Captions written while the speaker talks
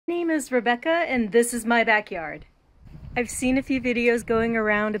My name is Rebecca and this is my backyard. I've seen a few videos going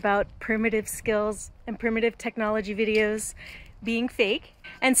around about primitive skills and primitive technology videos being fake,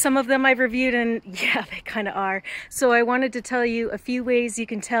 and some of them I've reviewed and yeah, they kind of are. So I wanted to tell you a few ways you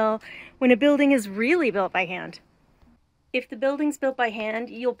can tell when a building is really built by hand. If the building's built by hand,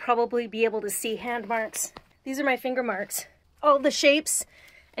 you'll probably be able to see hand marks. These are my finger marks. All the shapes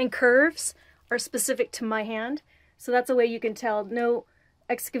and curves are specific to my hand, so that's a way you can tell. No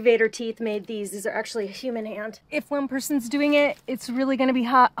excavator teeth made these. These are actually a human hand. If one person's doing it, it's really going to be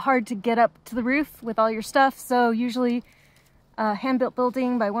hard to get up to the roof with all your stuff, so usually a hand-built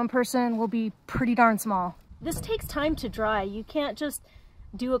building by one person will be pretty darn small. This takes time to dry. You can't just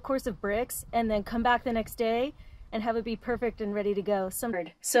do a course of bricks and then come back the next day and have it be perfect and ready to go.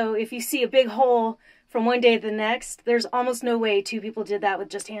 So if you see a big hole from one day to the next, there's almost no way two people did that with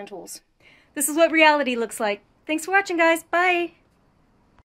just hand tools. This is what reality looks like. Thanks for watching, guys. Bye!